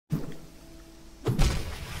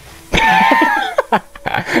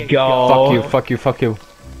Go. Fuck you, fuck you, fuck you.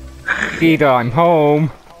 Peter, I'm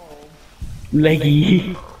home.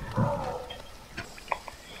 Leggy.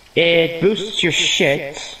 It boosts your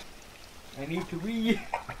shit. I need to wee.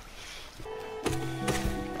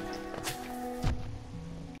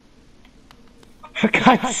 For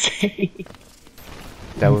God's sake.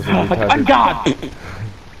 That was a retarded. I'm God.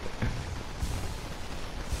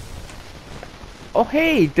 Oh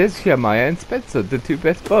hey, there's Jeremiah and Spencer, the two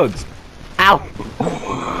best buds. Ow!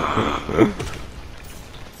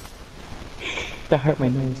 That hurt my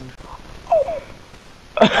nose.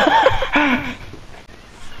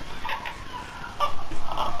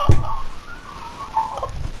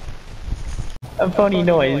 A funny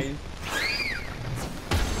noise.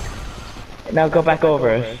 Now go back over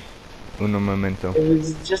it. Uno momento. It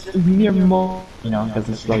was just a mere moment. You know, because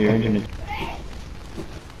it's slow your internet.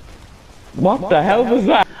 What the hell was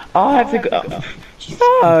that? Oh, I have to go.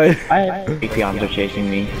 Rapions are chasing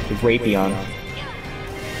me. The Rapions.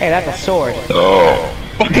 Hey, that's a sword. Oh.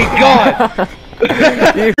 Fucking God!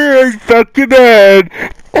 You're fucking dead!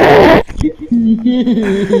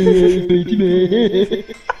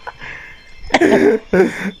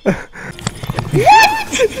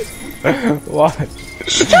 What? What?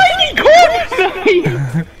 Shiny corpse!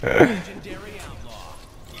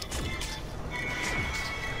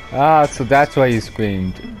 Ah, so that's why you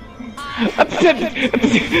screamed.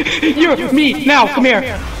 You, me, now, come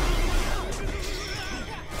here.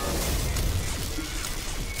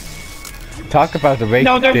 Talk about the rape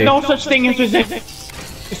No, there's date. no such thing as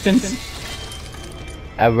resistance.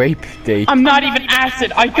 A rape date. I'm not even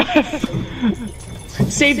acid. I gotta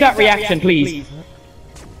save that reaction, please.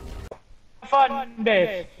 Fun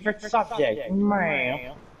bit for subject.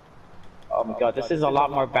 Oh my God, this is a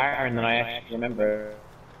lot more barren than I actually remember.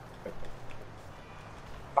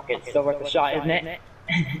 Fuck it, still worth a shot, isn't it?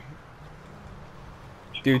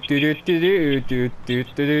 Do do do do do do do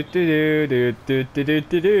do do do do do do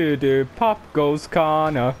do do do. Pop goes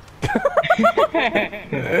Connor.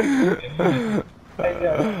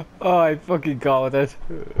 Oh, I fucking got it.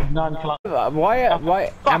 Why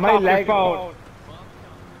am I like?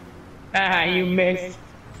 Ah, you missed.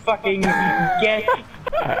 Fucking get.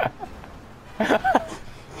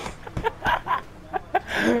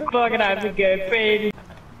 Fucking have to get paid.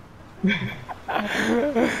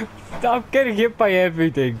 Stop getting hit by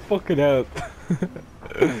everything. Fucking help.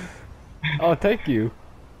 Oh, thank you.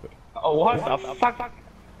 Oh, what the fuck?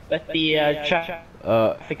 Let the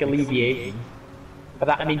traffic alleviate. By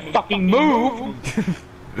that I mean fucking move!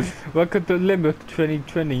 Welcome to Limit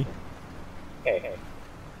 2020. Okay.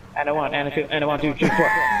 And I want 2, 3,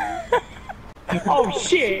 4. Oh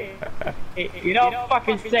shit! You know,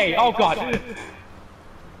 fucking say. Oh God.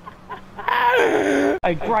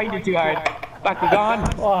 I grinded too hard. Back on.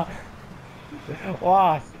 What?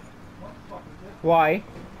 What? Why?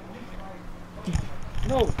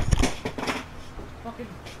 No. Fucking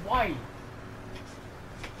why?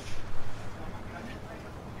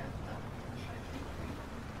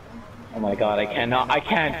 Oh my God, I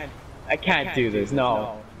can't do this,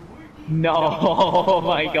 no. No, oh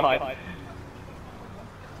my God. Oh my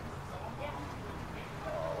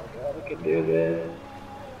God, I can do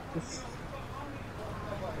this.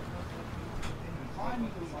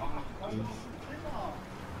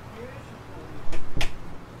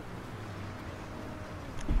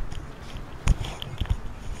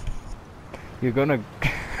 You're gonna...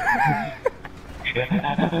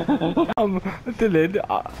 Dylan,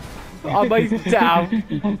 on my down.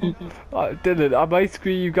 Dylan, on my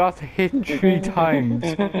screen you got hit 3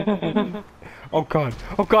 times. Oh God,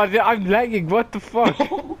 I'm lagging, what the fuck?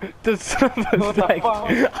 The server's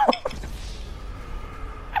lagging.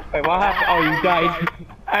 Wait, what happened? Oh, you died.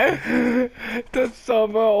 The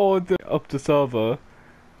server ordered up the server.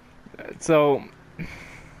 So...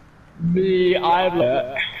 Me, I'm...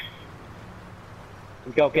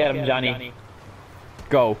 Go get him, Johnny.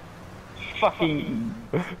 Go. Fucking...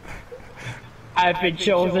 I've been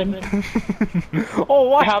chosen. Oh,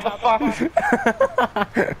 what? How the fuck?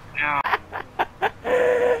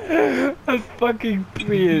 That's fucking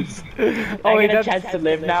Prius. Oh, I get a chance to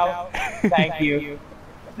live now. Thank you.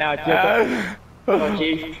 Now it's your turn. Oh,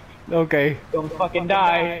 jeez. Okay. Don't fucking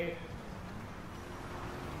die.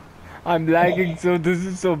 I'm lagging, so this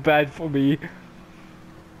is so bad for me.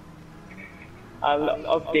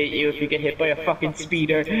 I'll update you if you get hit by a fucking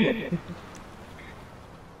speeder. A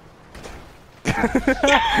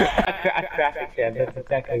traffic jam, that's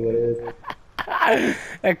exactly what it is.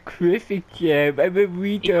 A traffic jam, I'm a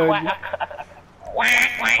retard.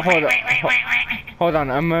 Hold on,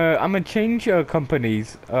 I'm a change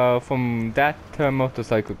companies from that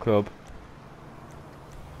motorcycle club.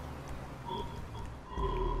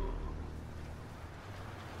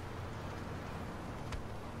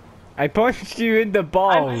 I punched you in the I'm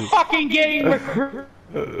balls. fucking getting recruited.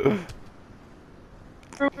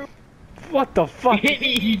 What the fuck? Hit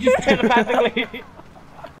me, you just telepathically.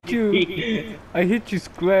 I hit you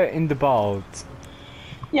square in the balls.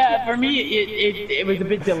 Yeah, for me, it was a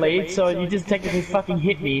bit delayed, so you just technically fucking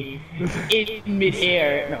hit me in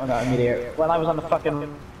mid-air. No, not in mid-air. When I was on the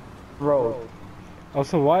fucking road.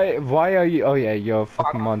 Also, why are you? Oh yeah, your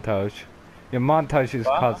fucking montage. Your montage is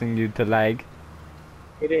What? causing you to lag.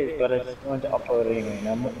 It is, but it's going to upload it anyway.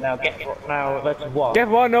 Now let's walk. Get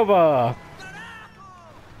one over.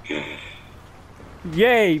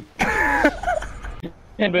 Yay!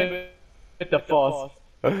 With the force.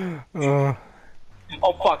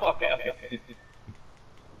 Oh fuck, okay.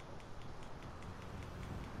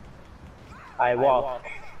 I walk.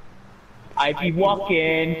 I be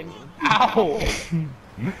walking. Ow!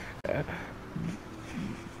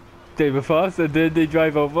 They were fast and then they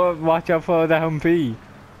drive over. Watch out for the Humpy.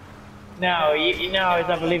 No,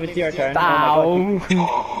 I believe it's your turn. Ow!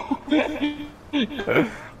 Oh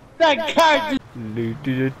that car just...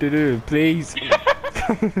 Please.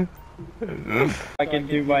 I can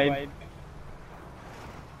do my...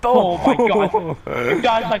 Oh my god! You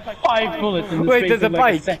dodged like 5 bullets in the Wait, space there's of a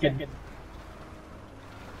like bike. a second.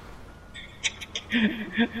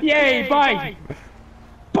 Yay, bike!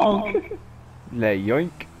 Bonk! Le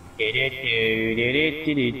yoink.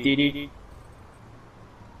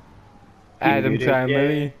 Adam's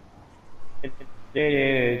family.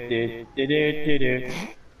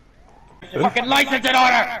 Fucking license in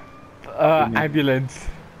order! Ambulance.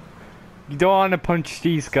 You don't want to punch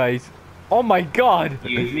these guys. Oh my god!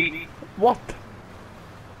 Excuse me. What?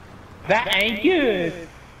 That ain't good!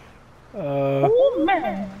 Oh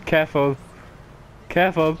man! Careful.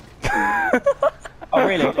 Careful. Oh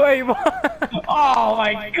really? Wait, what? Oh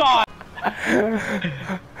my god!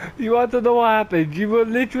 You want to know what happened? You were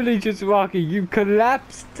literally just walking. You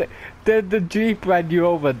collapsed. Then the Jeep ran you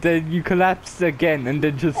over. Then you collapsed again and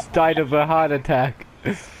then just died of a heart attack.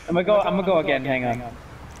 I'm gonna go again, hang on.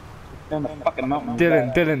 Down the fucking mountain.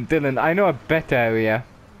 Dylan, I know a better area.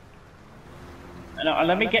 No,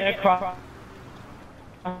 let me get across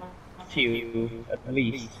to you, at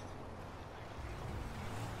least.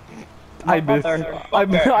 I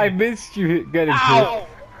missed you getting Ow! hit.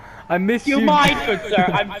 I missed you. You mind, good sir.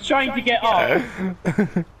 I'm trying to get off.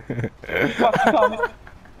 What's coming?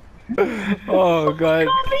 Oh god.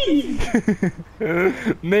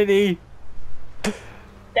 Mini.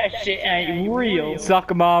 That shit ain't real.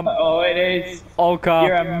 Soccer mom. Oh, it is. Olka.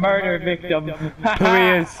 You're a murder victim.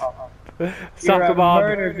 Prius. You're Soccer a mom.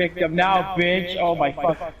 murder victim now, bitch. Oh my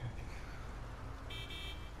fuck.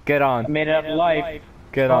 Get I on. made it up alive.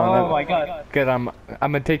 Get on. Oh my god. Get on.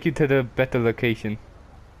 I'm gonna take you to the better location.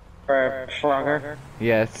 For Frogger.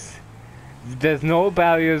 Yes. There's no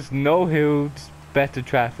barriers, no hills, better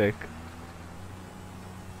traffic.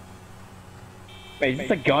 Wait, is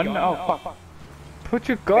this a gun? Oh fuck. Put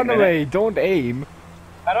your gun away, don't aim.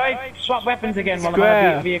 How do I swap weapons again while Square.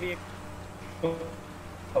 I'm on a vehicle?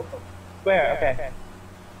 Oh, square, okay.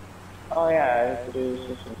 Oh yeah.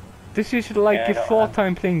 This is like Yeah, I your don't 4th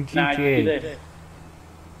time playing Nah, I do GTA. this.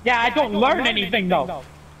 Yeah, I don't learn anything though.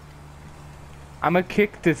 I'ma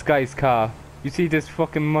kick this guy's car. You see this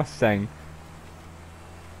fucking Mustang?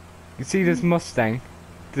 You see this Mustang?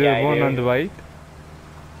 The Yeah, I one do. on the right?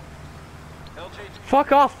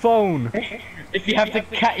 Fuck off, phone! If you have to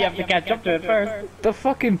catch up to it first. The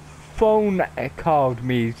fucking phone called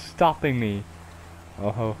me, stopping me. Oh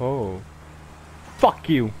ho ho. Fuck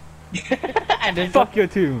you! And then Fuck you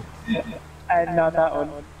too! and not that one.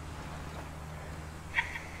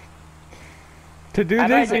 To do How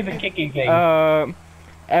do I do this, the kicking thing?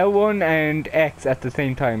 L1 and X at the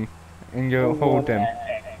same time. And you hold them.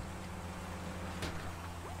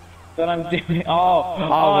 That's what I'm doing. Oh,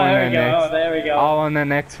 R1 there we and go. X. Oh, there we go. R1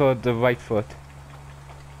 and X for the right foot.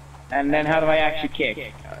 And then how do I actually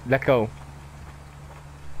kick? Let go.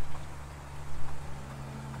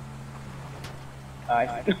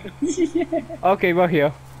 Okay, we're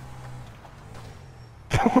here.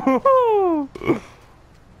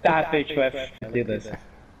 That bitch whip. Let's do this.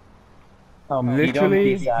 Oh, man,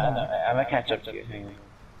 Literally. you don't I'm gonna catch up to you. Hang on.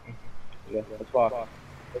 Let's walk.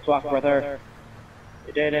 Let's walk, brother.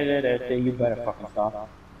 You better fucking stop.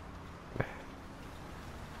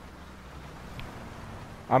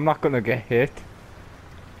 I'm not gonna get hit.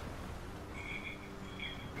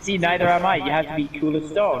 See, neither am I. You have to be cool as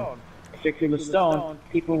stone. If you're cool as stone,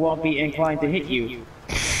 people won't be inclined to hit you.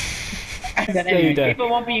 And then anyway, that. people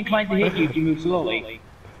won't be inclined to hit you if you move slowly.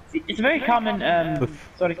 See, it's a very common,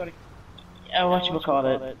 sort of, what you call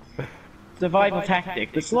it, survival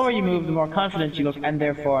tactic. The slower you move, the more confident you look, and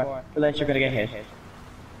therefore, the less you're gonna get hit.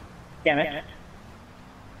 Damn it.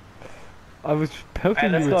 I was pelting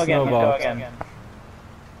Alright, you let's with go again, snowballs. let's go again.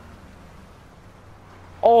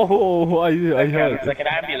 Oh, I It's heard. like an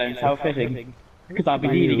ambulance, how fitting. Because I'll be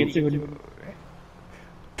needing it soon.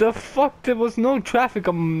 The fuck? There was no traffic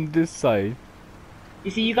on this side. You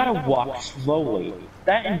see, you gotta walk slowly.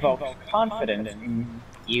 That invokes confidence in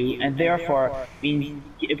you, and therefore means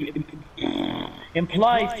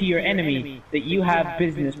implies to your enemy that you have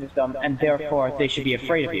business with them, and therefore they should be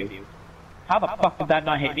afraid of you. How the fuck did that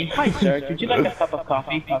not hit me? Hi, sir. Would you like a cup of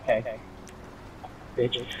coffee? Okay.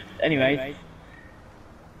 Bitch. Anyways.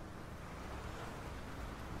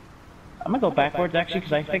 I'm gonna go backwards actually,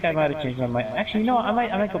 because I think I might have changed my mind. Actually, no, I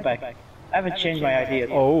might go back. I haven't changed my idea.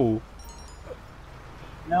 Oh.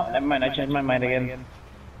 No, never mind. I changed my mind again.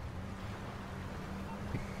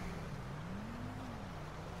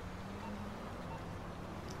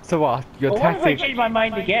 So what? Your Well, what if I tactic? change my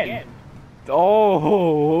mind again?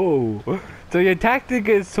 Oh. So your tactic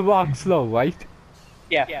is to walk slow, right?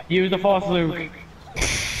 Yeah. Use the force, Luke.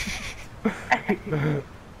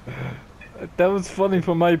 That was funny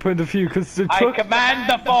from my point of view, because the I truck. command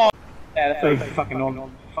the force. Yeah, that's like fucking normal.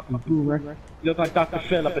 Fucking boomer. You look like Dr.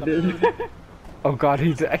 Phil up in this. Oh god,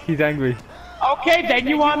 he's angry. Okay, then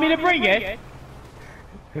you want me to bring it?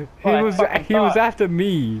 He was after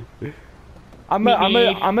me.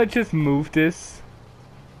 I'ma just move this.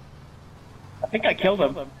 I think I killed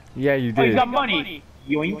him. Yeah, you Oh, he's did. got money.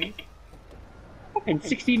 Yoink. Fucking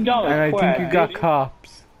 $16. And I Poor think you ass got bitch.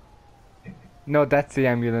 cops. No, that's the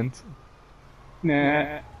ambulance.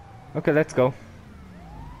 Nah. Okay, let's go.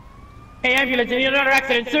 Hey, ambulance, you need another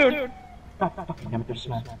accident soon. Oh, fucking damn it, they're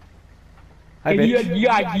small. I bet.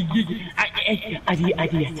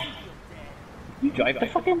 You drive the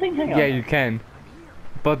fucking thing? Hang on. Yeah, you can.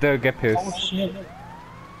 But they'll get Oh pissed. shit.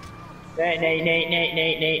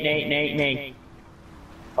 Nay.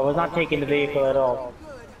 I was not taking the vehicle at all.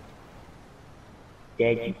 Yeah,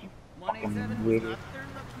 you fucking weird.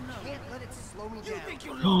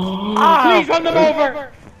 Please run them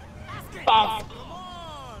over! Fuck.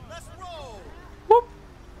 Whoop.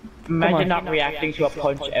 Imagine not reacting to a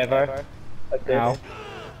punch ever. Like this. Ow.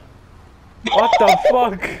 What the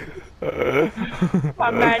fuck?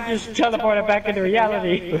 My man just teleported back into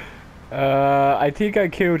reality. I think I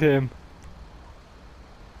killed him.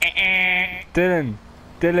 Dylan.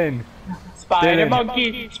 Spider Dylan.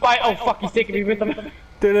 monkey! Oh fuck, he's taking me with him.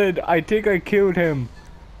 Dylan, I think I killed him.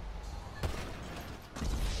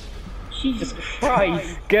 Jesus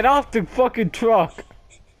Christ. Get off the fucking truck.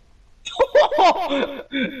 Oh,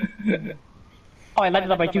 I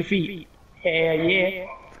landed on my 2 feet. Hell yeah.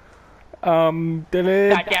 Dylan.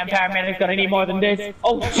 Goddamn paramedics gonna need more than this.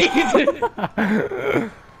 Oh Jesus!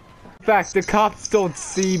 In fact, the cops don't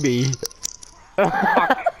see me.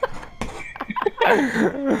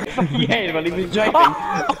 Yeah, well he was driving.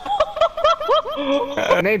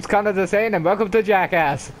 My name's Connor the Sane and welcome to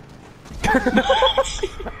Jackass.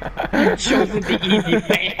 Chosen the easy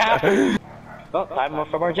way out. Well, time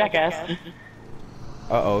for more Jackass.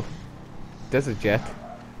 Uh-oh. There's a jet.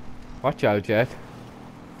 Watch out, jet.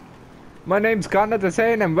 My name's Connor the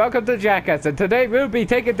Sane and welcome to Jackass, and today we'll be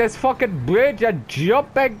taking this fucking bridge and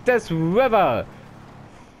jumping this river.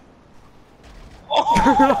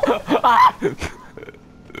 How the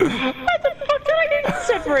fuck did I get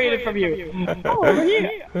separated from you? Oh, over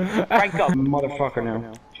here. Frank up, motherfucker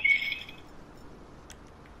now.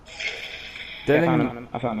 Dylan,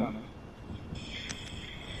 I found him.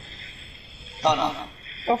 Oh no,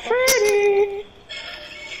 Oh, Freddy!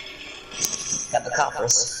 got the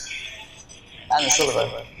coppers. And the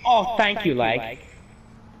silver. Oh, thank you, like.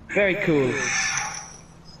 Very cool.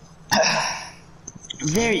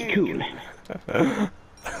 Very cool.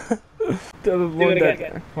 the one it that.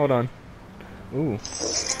 again. Hold on. Ooh.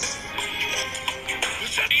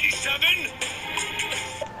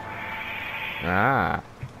 Ah,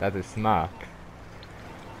 that is smart.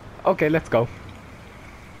 Okay, let's go.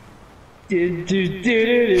 I'ma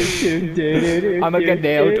get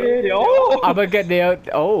nailed. Oh! I'ma get nailed.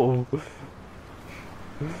 Oh.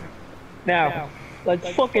 Now, let's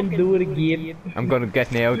fucking do it again. I'm gonna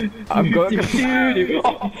get nailed. I'm gonna.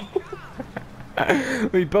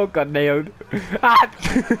 We both got nailed. Ah!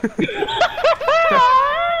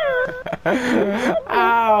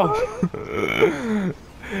 Ow!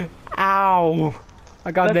 Ow!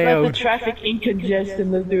 I got Let's let the nailed. traffic incongest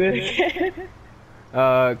and let's do it again.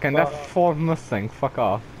 Can that Ford Mustang fuck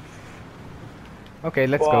off? Okay,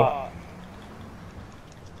 let's go.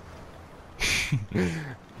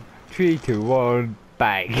 3, 2, 1,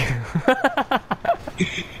 bang!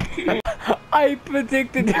 I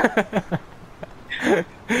predicted.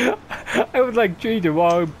 I was like 3 to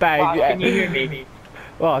 1 bang. Ross, can you hear me?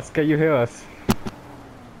 Ross, can you hear us?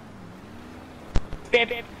 Bip.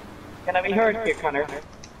 Can I be heard here, Connor?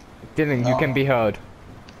 Dylan, you can be heard.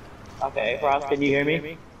 Okay, Ross, can you hear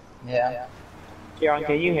me? Yeah. Kieran,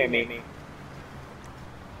 can you hear me?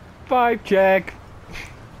 5 check.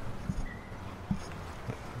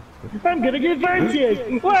 I'm gonna get burned.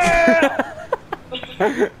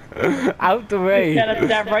 Out the way. Yeah, that's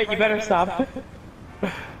damn right. You better stop.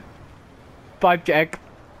 5 check.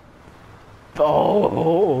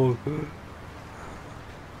 Oh.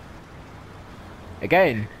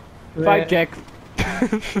 Again. 5 check.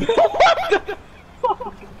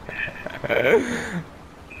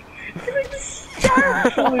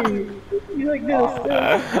 You like this?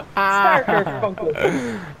 Starker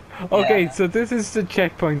Funko. Okay, so this is the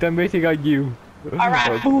checkpoint. I'm waiting on you.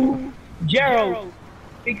 Alright, boom. Gerald.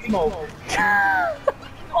 Big smoke.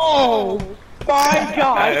 Oh my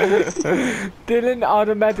god. Dylan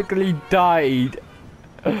automatically died.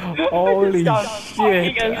 Holy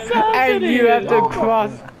shit. And you have to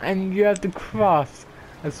cross. And you have to cross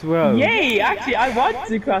as well. Yay! Actually, I want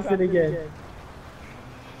to cross it again.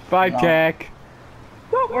 5 check.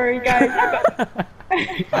 Don't worry, guys.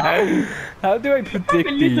 How do I predict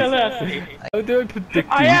these? How do I predict these?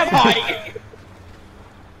 I am high.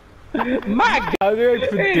 Mag. How do I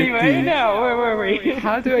predict Anyway, these? no, where were we?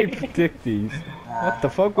 How do I predict these? What the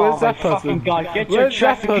fuck? Where's Oh that my person? fucking god, get your Where's that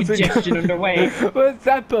traffic person congestion underway. Where's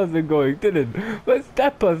that person going? Dylan, where's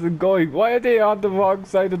that person going? Why are they on the wrong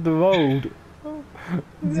side of the road? I'm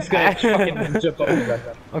just gonna fucking jump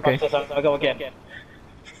over. Okay. I'll go again.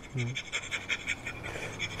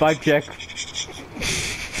 5 check.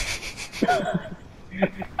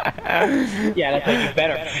 Yeah, that's like you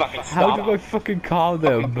better fucking How stop. do I fucking call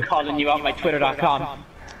them? I'm calling you out my twitter.com.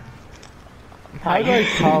 How do I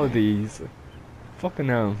call these? Fucking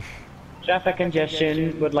hell. Traffic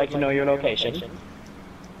congestion would like to know your location.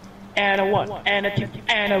 And a 1, and a 2,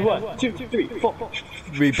 and a 1, 2, 3, 4.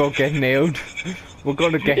 We both get nailed. We're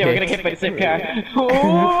gonna get Yeah, hit. we're gonna get by the same car.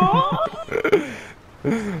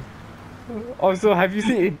 Also, have you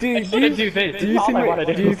seen? Do you see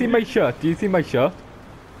my shirt? Do you see my shirt?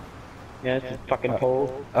 Yeah, it's a fucking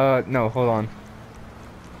pole. No, hold on.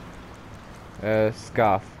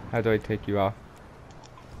 Scarf. How do I take you off?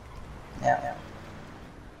 Yeah.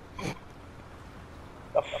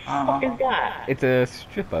 The fuck is that? It's a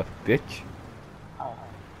stripper, bitch.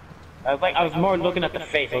 I was more looking at the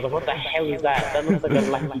face. I was like, what the hell is that? That looks like a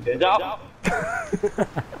lucky bitch. Oh!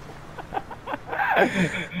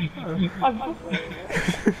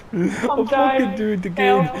 I'll dying. fucking do it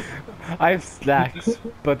again. Help. I have slacks,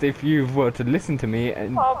 but if you were to listen to me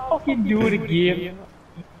and I'll fucking do it again.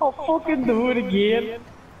 I'll fucking do it again.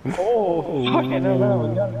 Oh, fucking hell.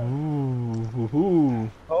 Ooh.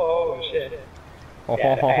 Oh, shit. Ho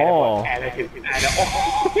ho ho ho.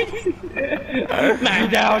 Man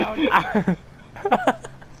down.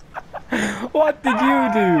 What did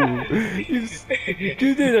you do?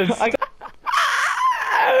 You did a.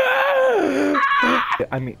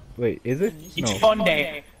 I mean, wait, is it? It's fun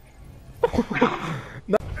day.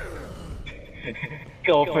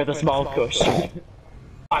 Go for the small kush.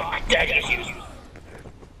 Daddy issues.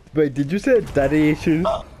 Wait, did you say daddy issues?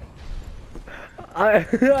 I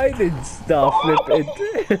didn't stop flipping.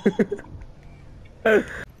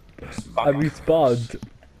 I respond.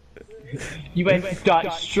 You went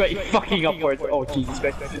straight fucking upwards. Oh, Jesus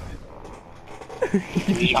Christ.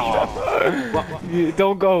 You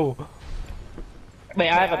don't go. Wait,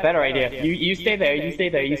 I have a better idea. You stay there, you stay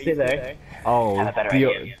there, you stay there. Oh, I have a better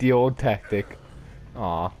idea. the old tactic.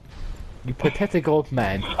 Aw. You pathetic old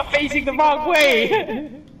man. I'm facing the wrong way!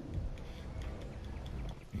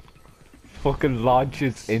 Fucking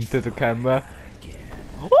launches into the camera.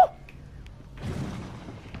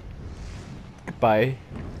 Goodbye.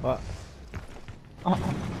 What?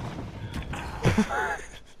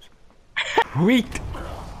 Wheat!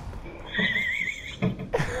 I'm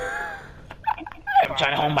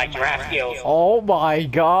trying to hone my giraffe skills. Oh my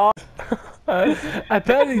god!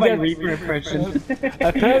 Apparently My that Reaper impression.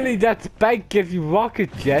 apparently that spike gives you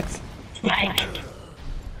rocket jets. Spike!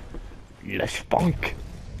 Le spunk.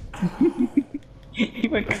 He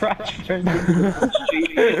went crash first into the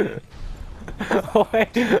street. Oh,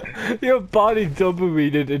 wait. Your body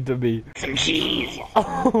double-readed into me. Some cheese.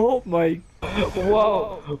 Oh my.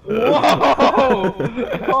 Whoa! Whoa!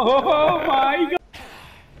 Oh my god!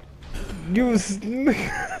 You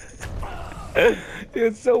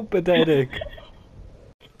You're so pathetic.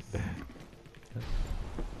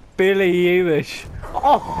 Billy Eilish.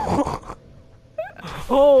 Oh.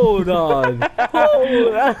 Hold on.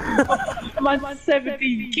 Hold on. I'm on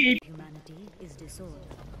 17 kids. Humanity is disorder.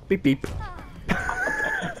 Beep beep.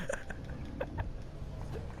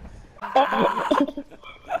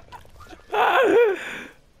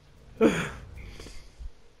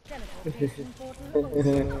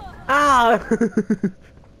 Ah!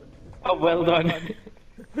 Oh, well done.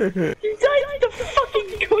 You died the fucking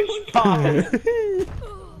push part.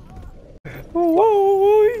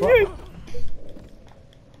 Whoa, shit.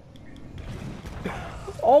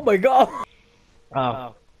 Oh my god!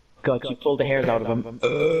 Oh, God, you pulled the hairs out of him.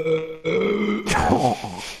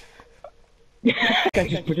 I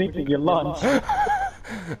just predicted your lunch.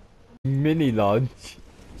 Mini launch.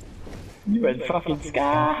 You went fucking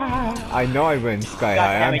sky. I know I went sky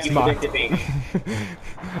high. Damn I'm it, you smart. predicted me.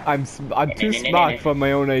 I'm too smart for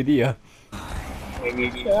my own idea. When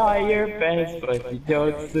you try your best, but you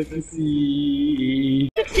don't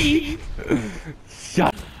succeed. Succeed.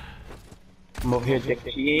 Shut. I'm over here, Dick.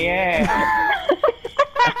 Yeah.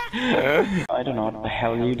 I don't know what the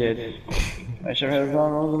hell you did. I should have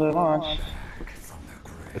gone over the launch.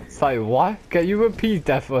 Sorry, what? Can you repeat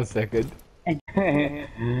that for a second?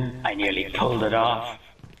 I nearly pulled it off.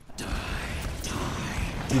 You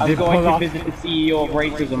I'm did going pull to off. visit the CEO of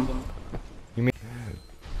racism. You mean?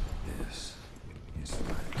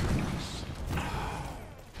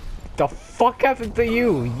 The fuck happened to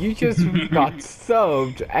you? You just got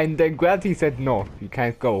served, and then Gravity said no, you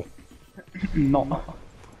can't go. No.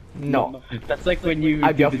 No, That's like when you.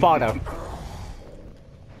 I'm your father.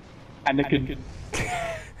 Anakin.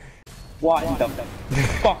 What the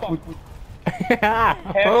fuck? Would...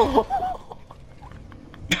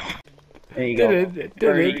 There you go.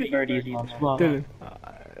 Birdie's lunch. Dylan.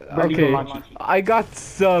 Birdie Okay, lunch. I got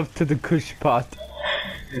served to the kush pot.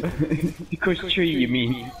 The kush tree, you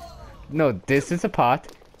mean? No, this is a pot.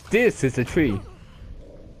 This is a tree.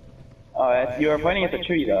 Oh, you were pointing at the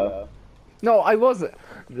tree though. No, I wasn't.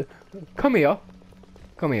 Come here.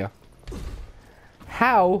 Come here.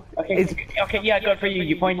 How Okay, is... okay, yeah, good for you.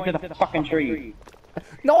 You pointed to the fucking tree.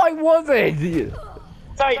 No, I wasn't!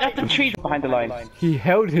 Sorry, that's the tree behind the line. He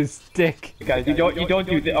held his stick. Guys, you don't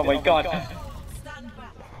do this. Oh my god.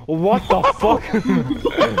 What the fuck?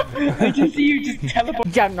 Did you see you just teleport?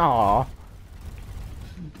 Yeah, nah.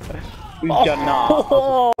 Yeah, nah.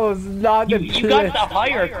 Oh, it's not a You got the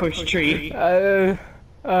higher kush tree.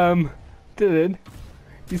 Dylan,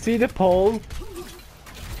 you see the pole?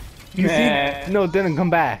 You Nah. see? No, Dylan, come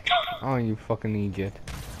back. Oh, you fucking idiot.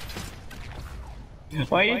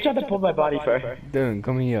 Why are you trying to pull my body first? Dylan,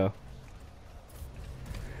 come here.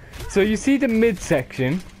 So you see the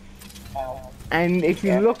midsection, and if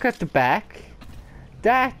you look at the back,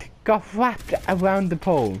 that got wrapped around the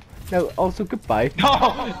pole. Now, also goodbye.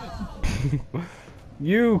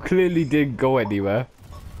 You clearly didn't go anywhere.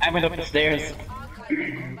 I went up the stairs.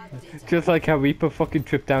 Just like how Reaper fucking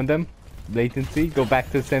tripped down them. Latency, go back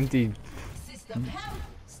to 70.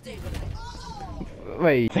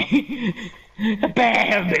 Wait.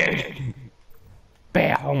 Bam, dude.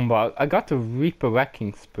 Bam! I got the Reaper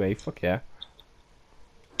wrecking spray, fuck yeah.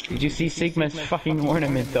 Did you see Sigma's fucking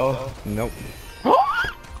ornament though? Nope.